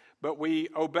Christ. But we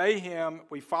obey Him,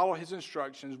 we follow His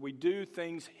instructions, we do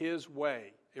things His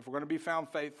way. If we're going to be found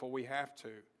faithful, we have to.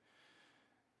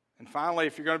 And finally,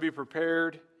 if you're going to be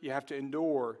prepared, you have to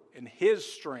endure in His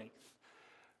strength.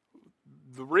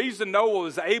 The reason Noah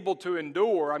was able to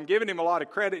endure, I'm giving him a lot of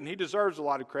credit, and he deserves a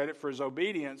lot of credit for his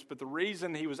obedience, but the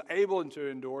reason he was able to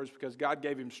endure is because God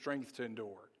gave him strength to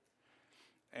endure.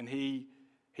 And he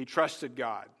trusted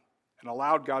God and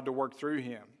allowed God to work through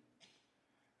him.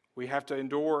 We have to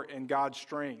endure in God's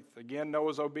strength. Again,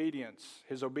 Noah's obedience.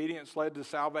 His obedience led to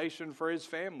salvation for his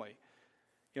family.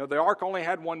 The ark only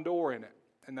had one door in it,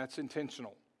 and that's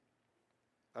intentional.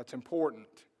 That's important.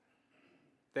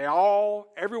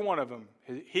 Every one of them,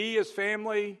 he, his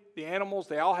family, the animals,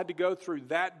 they all had to go through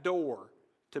that door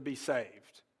to be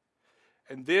saved.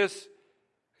 And this,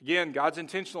 again, God's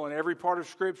intentional in every part of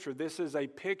Scripture. This is a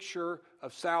picture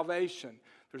of salvation.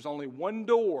 There's only one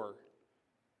door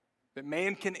that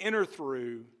man can enter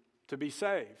through to be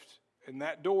saved. And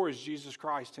that door is Jesus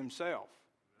Christ Himself.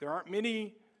 There aren't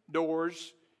many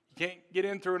doors. You can't get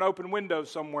in through an open window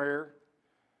somewhere.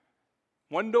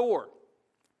 One door.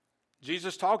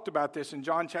 Jesus talked about this in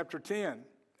John chapter 10.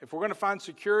 If we're going to find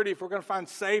security, if we're going to find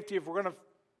safety, if we're going to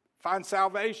find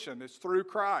salvation, it's through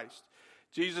Christ.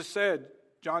 Jesus said,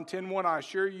 John 10:1, I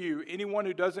assure you, anyone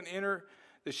who doesn't enter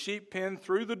the sheep pen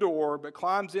through the door but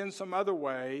climbs in some other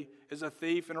way is a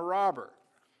thief and a robber.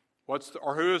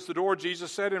 Who is the door?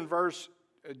 Jesus said in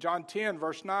John 10,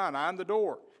 verse 9, I am the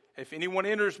door. If anyone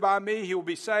enters by me, he will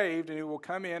be saved, and he will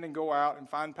come in and go out and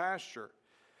find pasture.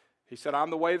 He said, I'm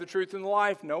the way, the truth, and the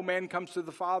life. No man comes to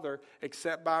the Father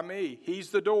except by me. He's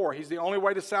the door. He's the only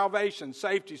way to salvation,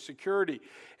 safety, security.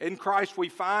 In Christ, we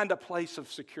find a place of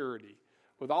security.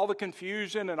 With all the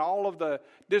confusion and all of the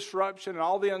disruption and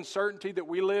all the uncertainty that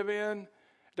we live in,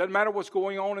 it doesn't matter what's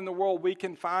going on in the world, we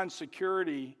can find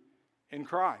security in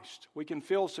Christ. We can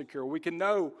feel secure. We can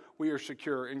know we are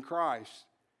secure in Christ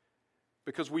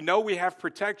because we know we have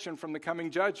protection from the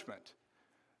coming judgment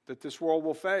that this world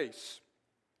will face.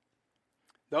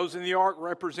 Those in the ark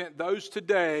represent those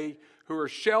today who are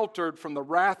sheltered from the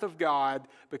wrath of God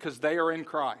because they are in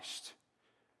Christ.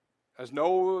 As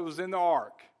Noah was in the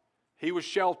ark, he was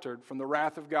sheltered from the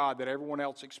wrath of God that everyone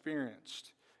else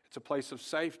experienced. It's a place of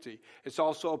safety. It's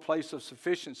also a place of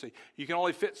sufficiency. You can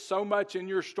only fit so much in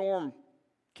your storm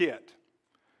kit,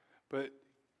 but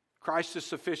Christ is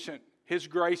sufficient. His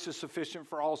grace is sufficient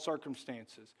for all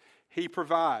circumstances. He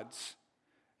provides.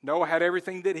 Noah had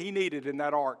everything that he needed in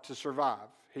that ark to survive.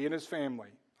 He and his family,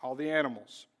 all the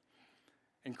animals.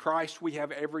 In Christ, we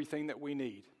have everything that we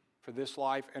need for this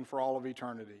life and for all of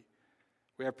eternity.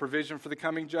 We have provision for the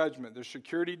coming judgment. There's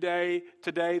security day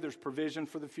today. There's provision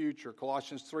for the future.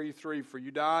 Colossians 3:3, for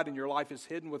you died and your life is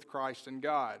hidden with Christ in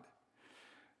God.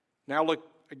 Now look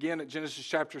again at Genesis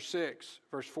chapter 6,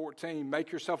 verse 14.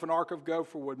 Make yourself an ark of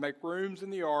gopher wood. Make rooms in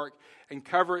the ark and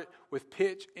cover it with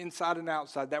pitch inside and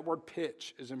outside. That word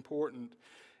pitch is important.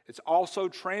 It's also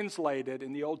translated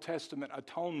in the Old Testament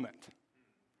atonement.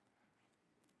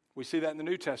 We see that in the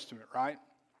New Testament, right?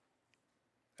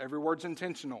 Every word's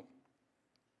intentional.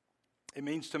 It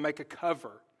means to make a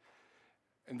cover.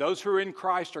 And those who are in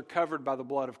Christ are covered by the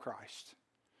blood of Christ.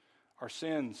 Our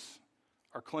sins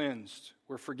are cleansed.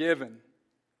 We're forgiven.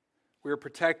 We are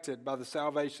protected by the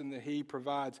salvation that He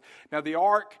provides. Now, the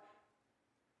ark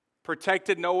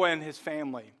protected Noah and his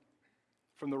family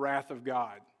from the wrath of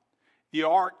God. The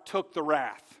ark took the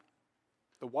wrath,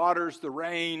 the waters, the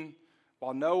rain,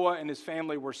 while Noah and his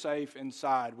family were safe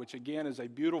inside, which again is a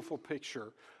beautiful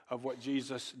picture of what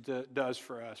Jesus does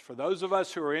for us. For those of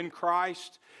us who are in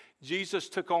Christ, Jesus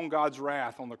took on God's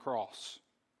wrath on the cross.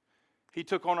 He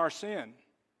took on our sin.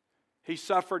 He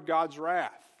suffered God's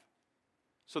wrath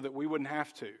so that we wouldn't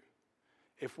have to.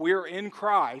 If we're in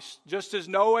Christ, just as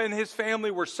Noah and his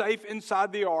family were safe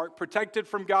inside the ark, protected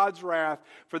from God's wrath,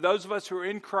 for those of us who are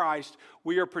in Christ,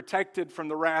 we are protected from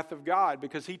the wrath of God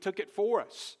because He took it for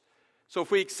us. So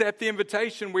if we accept the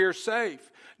invitation, we are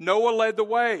safe. Noah led the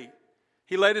way.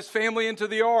 He led his family into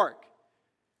the ark.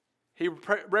 He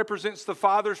represents the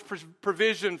Father's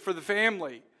provision for the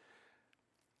family.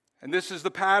 And this is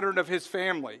the pattern of his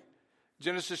family.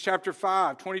 Genesis chapter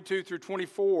 5, 22 through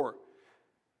 24.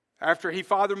 After he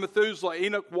fathered Methuselah,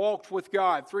 Enoch walked with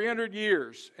God 300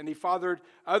 years, and he fathered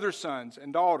other sons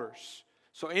and daughters.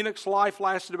 So Enoch's life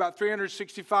lasted about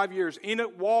 365 years.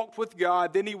 Enoch walked with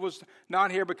God, then he was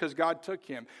not here because God took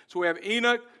him. So we have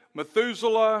Enoch,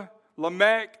 Methuselah,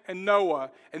 Lamech, and Noah,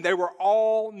 and they were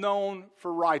all known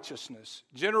for righteousness,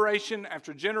 generation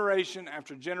after generation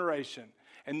after generation.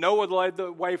 And Noah led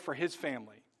the way for his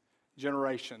family,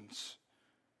 generations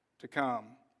to come.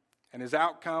 And his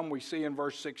outcome we see in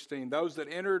verse 16. Those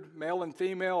that entered, male and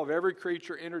female of every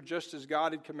creature, entered just as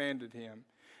God had commanded him.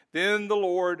 Then the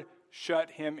Lord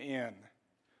shut him in.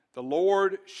 The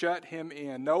Lord shut him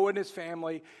in. Noah and his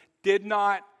family did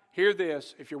not, hear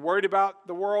this, if you're worried about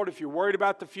the world, if you're worried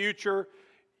about the future,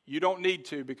 you don't need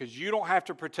to because you don't have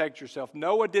to protect yourself.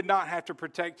 Noah did not have to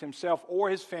protect himself or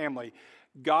his family.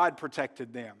 God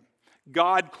protected them.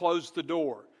 God closed the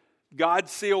door. God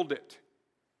sealed it.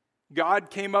 God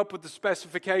came up with the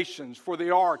specifications for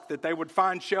the ark that they would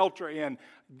find shelter in.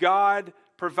 God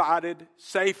provided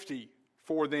safety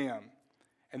for them.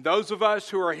 And those of us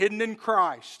who are hidden in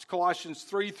Christ, Colossians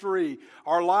 3:3,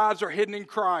 our lives are hidden in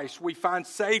Christ. We find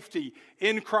safety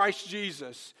in Christ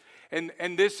Jesus. And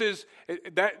this is,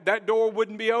 that door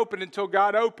wouldn't be open until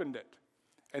God opened it.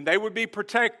 And they would be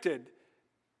protected.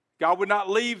 God would not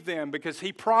leave them because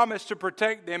He promised to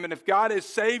protect them. And if God has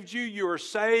saved you, you are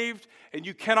saved, and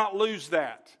you cannot lose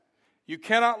that. You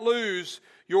cannot lose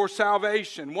your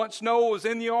salvation. Once Noah was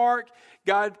in the ark,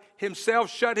 God Himself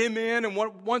shut him in, and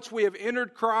once we have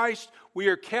entered Christ, we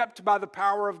are kept by the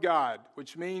power of God,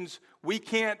 which means we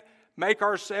can't make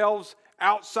ourselves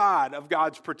outside of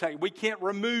God's protection. We can't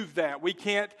remove that. We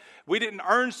didn't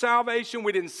earn salvation.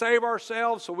 We didn't save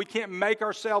ourselves, so we can't make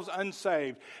ourselves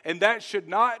unsaved. And that should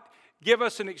not give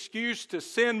us an excuse to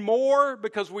sin more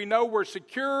because we know we're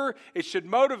secure. It should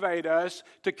motivate us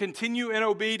to continue in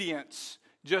obedience,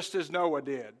 just as Noah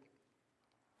did.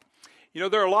 You know,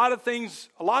 there are a lot of things,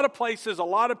 a lot of places, a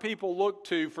lot of people look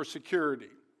to for security.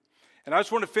 And I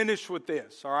just want to finish with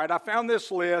this, all right? I found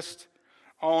this list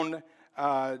on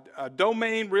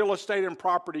Domain Real Estate and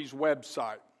Properties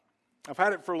website. I've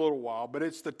had it for a little while, but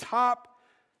it's the top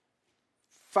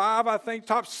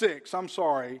 6,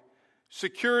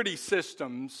 security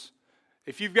systems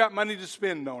if you've got money to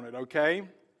spend on it, okay?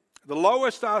 The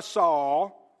lowest I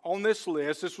saw on this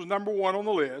list, this was number 1 on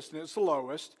the list, and it's the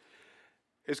lowest,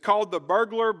 it's called the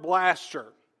Burglar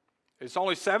Blaster. It's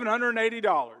only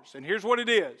 $780, and here's what it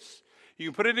is. You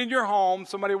can put it in your home.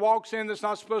 Somebody walks in that's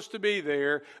not supposed to be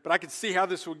there, but I can see how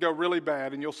this would go really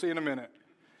bad, and you'll see in a minute.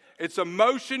 It's a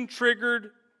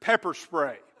motion-triggered pepper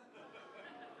spray.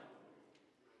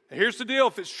 And here's the deal.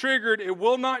 If it's triggered, it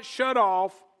will not shut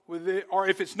off, or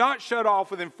if it's not shut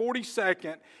off within 40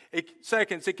 seconds,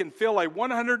 it can fill a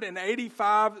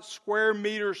 185 square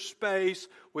meter space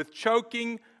with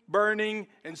choking, burning,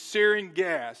 and searing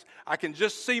gas. I can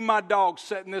just see my dog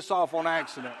setting this off on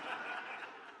accident.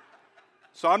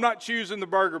 So I'm not choosing the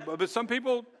burger, but some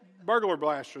people burglar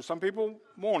blasters. Some people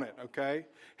want it, okay?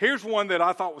 Here's one that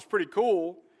I thought was pretty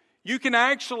cool. You can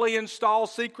actually install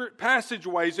secret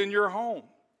passageways in your home.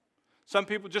 Some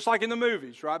people, just like in the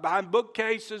movies, right? Behind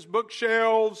bookcases,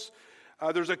 bookshelves.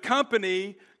 There's a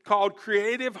company called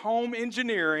Creative Home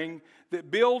Engineering that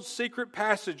builds secret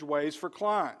passageways for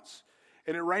clients.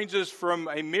 And it ranges from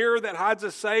a mirror that hides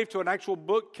a safe to an actual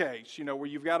bookcase, where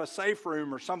you've got a safe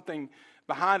room or something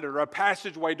behind it, or a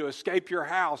passageway to escape your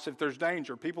house if there's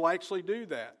danger. People actually do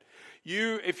that.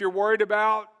 If you're worried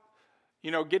about,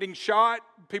 getting shot,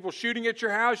 people shooting at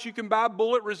your house, you can buy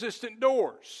bullet-resistant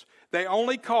doors. They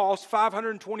only cost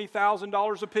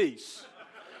 $520,000 a piece.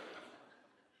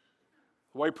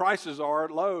 The way prices are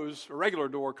at Lowe's, a regular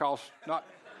door costs not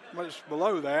much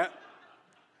below that.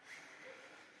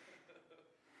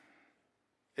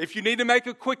 If you need to make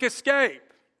a quick escape,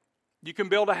 you can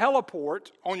build a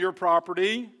heliport on your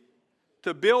property.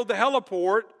 To build the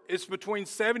heliport, it's between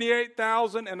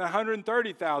 $78,000 and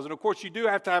 $130,000. Of course, you do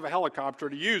have to have a helicopter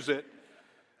to use it,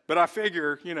 but I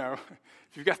figure, if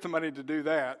you've got the money to do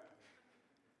that.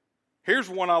 Here's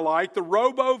one I like, the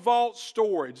RoboVault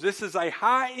Storage. This is a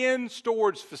high-end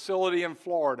storage facility in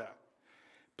Florida.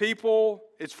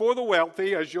 It's for the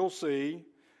wealthy, as you'll see.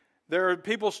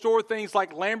 People store things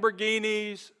like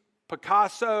Lamborghinis,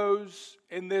 Picassos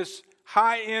in this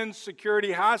high-end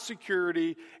security, high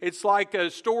security. It's like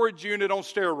a storage unit on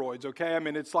steroids, okay?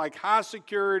 It's like high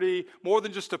security, more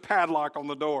than just a padlock on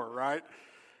the door, right?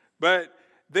 But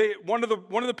one of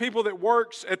the people that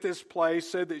works at this place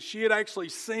said that she had actually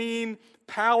seen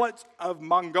pallets of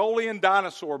Mongolian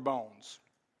dinosaur bones.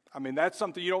 That's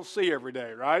something you don't see every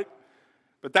day, right?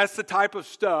 But that's the type of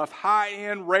stuff,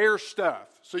 high-end, rare stuff.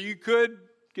 So you could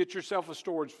get yourself a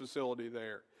storage facility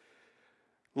there.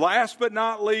 Last but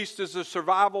not least is a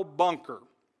survival bunker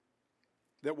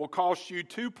that will cost you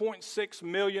 $2.6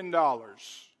 million.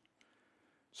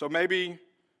 So maybe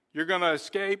you're going to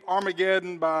escape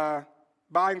Armageddon by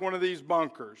buying one of these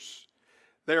bunkers.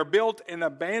 They are built in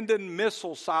abandoned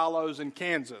missile silos in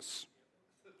Kansas.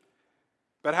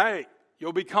 But hey,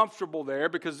 you'll be comfortable there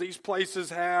because these places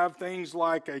have things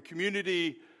like a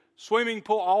community swimming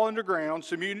pool, all underground,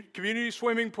 community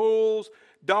swimming pools,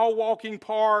 dog walking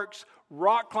parks,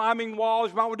 rock climbing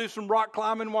walls. You might want to do some rock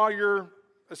climbing while you're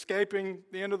escaping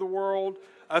the end of the world.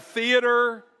 A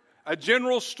theater, a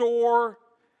general store,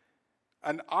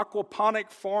 an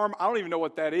aquaponic farm. I don't even know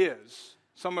what that is.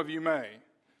 Some of you may.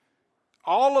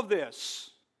 All of this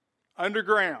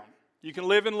underground. You can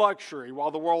live in luxury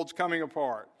while the world's coming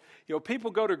apart.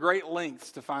 People go to great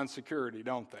lengths to find security,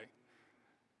 don't they?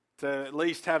 To at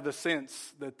least have the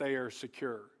sense that they are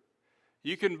secure.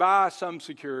 You can buy some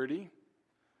security.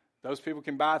 Those people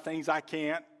can buy things I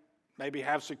can't. Maybe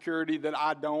have security that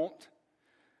I don't.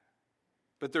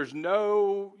 But there's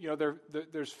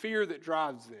there's fear that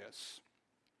drives this.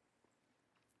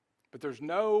 But there's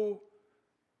no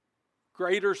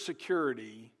greater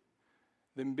security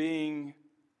than being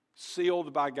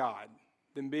sealed by God,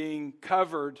 than being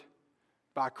covered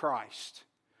by Christ,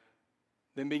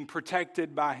 than being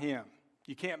protected by Him.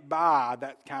 You can't buy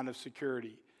that kind of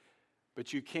security,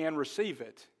 but you can receive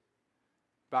it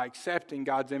by accepting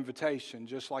God's invitation,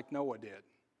 just like Noah did,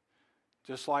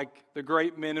 just like the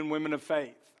great men and women of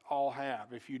faith all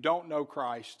have. If you don't know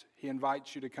Christ, He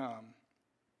invites you to come.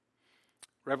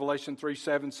 Revelation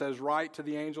 3:7 says, "Write to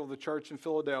the angel of the church in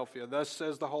Philadelphia, thus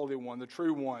says the Holy One, the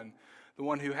true one, the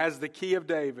one who has the key of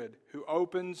David, who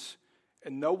opens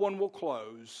and no one will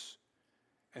close,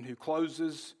 and who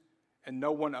closes and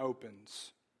no one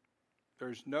opens."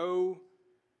 There's no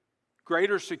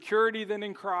greater security than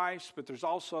in Christ, but there's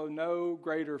also no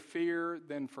greater fear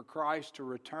than for Christ to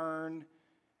return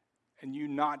and you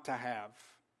not to have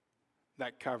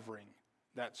that covering,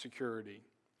 that security.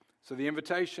 So the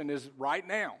invitation is right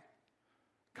now.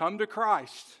 Come to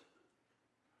Christ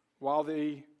while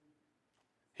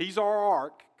He's our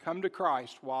ark. Come to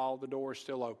Christ while the door is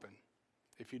still open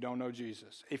if you don't know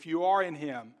Jesus. If you are in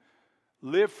Him,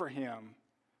 live for Him.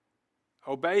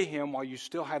 Obey Him while you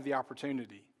still have the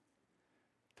opportunity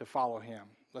to follow Him.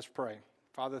 Let's pray.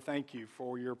 Father, thank you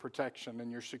for your protection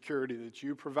and your security that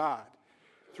you provide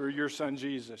through your Son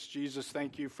Jesus. Jesus,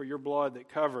 thank you for your blood that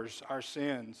covers our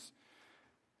sins,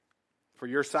 for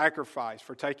your sacrifice,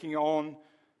 for taking on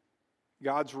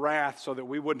God's wrath so that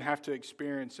we wouldn't have to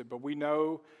experience it. But we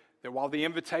know that while the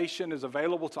invitation is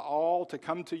available to all to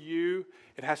come to you,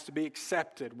 it has to be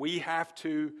accepted. We have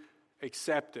to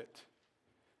accept it.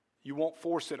 You won't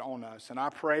force it on us. And I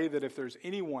pray that if there's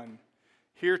anyone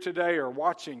here today or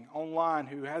watching online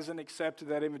who hasn't accepted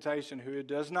that invitation, who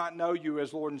does not know you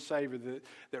as Lord and Savior,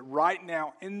 that right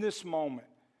now in this moment,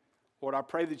 Lord, I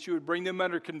pray that you would bring them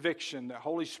under conviction, that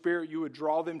Holy Spirit, you would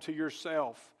draw them to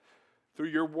yourself through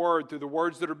your word, through the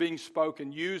words that are being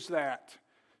spoken. Use that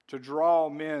to draw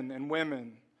men and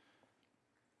women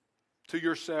to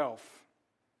yourself.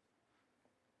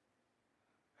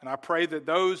 And I pray that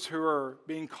those who are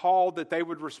being called, that they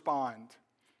would respond.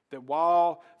 That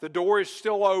while the door is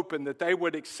still open, that they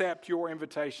would accept your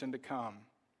invitation to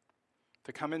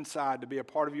come inside, to be a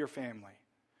part of your family.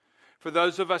 For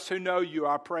those of us who know you,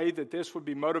 I pray that this would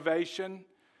be motivation.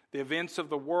 The events of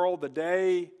the world, the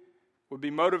day would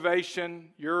be motivation.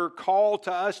 Your call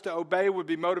to us to obey would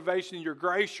be motivation. Your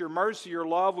grace, your mercy, your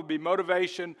love would be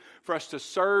motivation for us to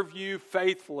serve you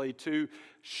faithfully, to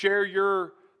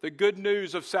share the good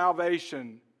news of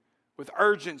salvation with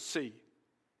urgency,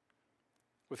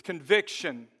 with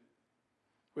conviction,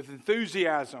 with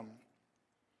enthusiasm.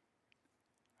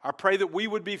 I pray that we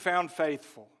would be found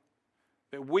faithful,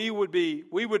 that we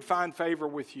would find favor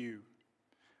with you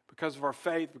because of our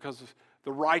faith, because of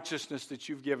the righteousness that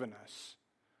you've given us.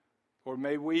 Lord,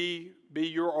 may we be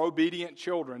your obedient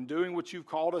children, doing what you've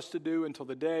called us to do until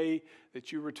the day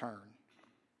that you return.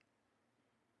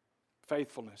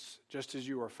 Faithfulness, just as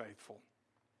you are faithful.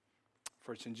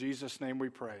 For it's in Jesus' name we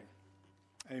pray.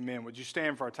 Amen. Would you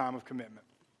stand for our time of commitment?